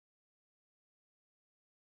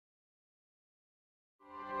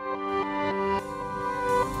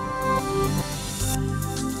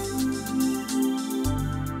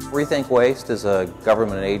RethinkWaste is a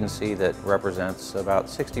government agency that represents about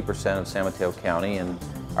 60% of San Mateo County, and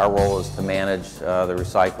our role is to manage the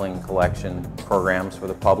recycling collection programs for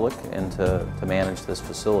the public and to manage this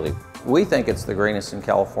facility. We think it's the greenest in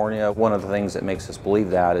California. One of the things that makes us believe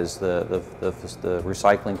that is the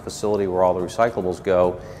recycling facility where all the recyclables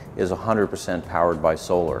go is 100% powered by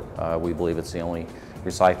solar. We believe it's the only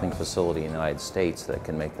recycling facility in the United States that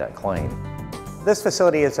can make that claim. This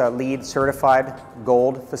facility is a LEED certified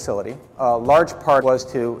gold facility. A large part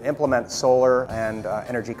was to implement solar and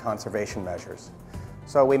energy conservation measures.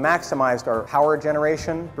 So we maximized our power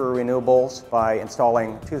generation through renewables by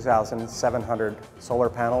installing 2,700 solar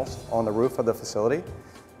panels on the roof of the facility,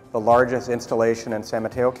 the largest installation in San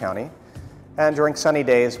Mateo County. And during sunny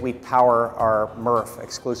days, we power our MRF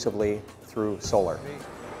exclusively through solar.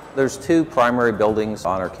 There's two primary buildings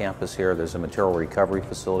on our campus here. There's a material recovery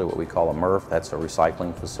facility, what we call a MRF. That's a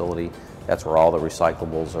recycling facility. That's where all the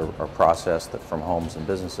recyclables are processed from homes and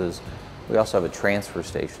businesses. We also have a transfer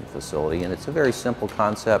station facility, and it's a very simple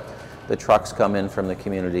concept. The trucks come in from the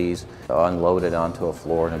communities, unload it onto a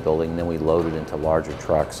floor in a building, and then we load it into larger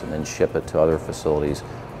trucks and then ship it to other facilities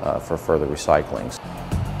for further recycling.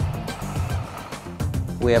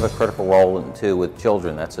 We have a critical role too with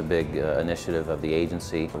children. That's a big initiative of the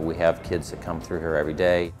agency. We have kids that come through here every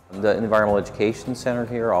day. The Environmental Education Center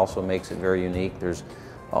here also makes it very unique. There's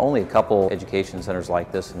only a couple education centers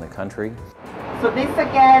like this in the country. So this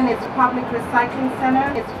again is public recycling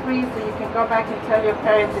center. It's free, so you can go back and tell your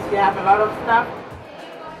parents if you have a lot of stuff.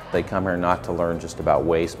 They come here not to learn just about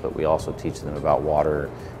waste, but we also teach them about water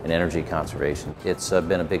and energy conservation. It's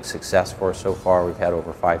been a big success for us so far. We've had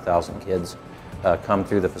over 5,000 kids come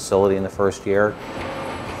through the facility in the first year.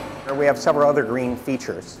 We have several other green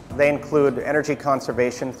features. They include energy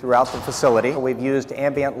conservation throughout the facility. We've used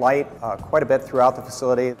ambient light quite a bit throughout the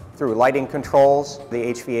facility through lighting controls, the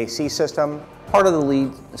HVAC system. Part of the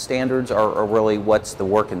LEED standards are really what's the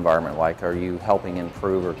work environment like. Are you helping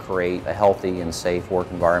improve or create a healthy and safe work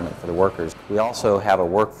environment for the workers? We also have a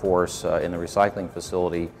workforce in the recycling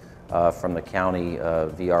facility from the county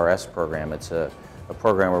VRS program. It's a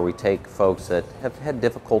program where we take folks that have had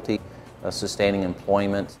difficulty sustaining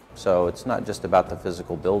employment. So it's not just about the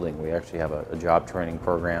physical building. We actually have a job training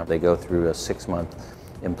program. They go through a 6-month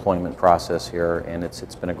employment process here, and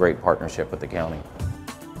it's been a great partnership with the county.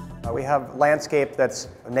 We have landscape that's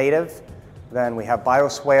native, then we have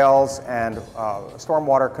bioswales and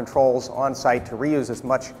stormwater controls on site to reuse as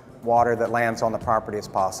much water that lands on the property as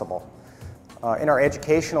possible. In our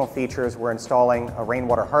educational features, we're installing a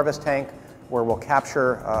rainwater harvest tank where we'll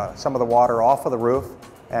capture some of the water off of the roof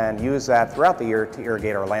and use that throughout the year to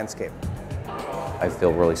irrigate our landscape. I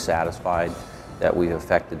feel really satisfied that we've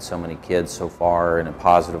affected so many kids so far in a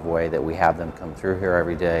positive way, that we have them come through here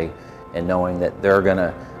every day and knowing that they're going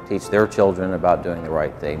to teach their children about doing the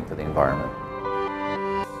right thing for the environment.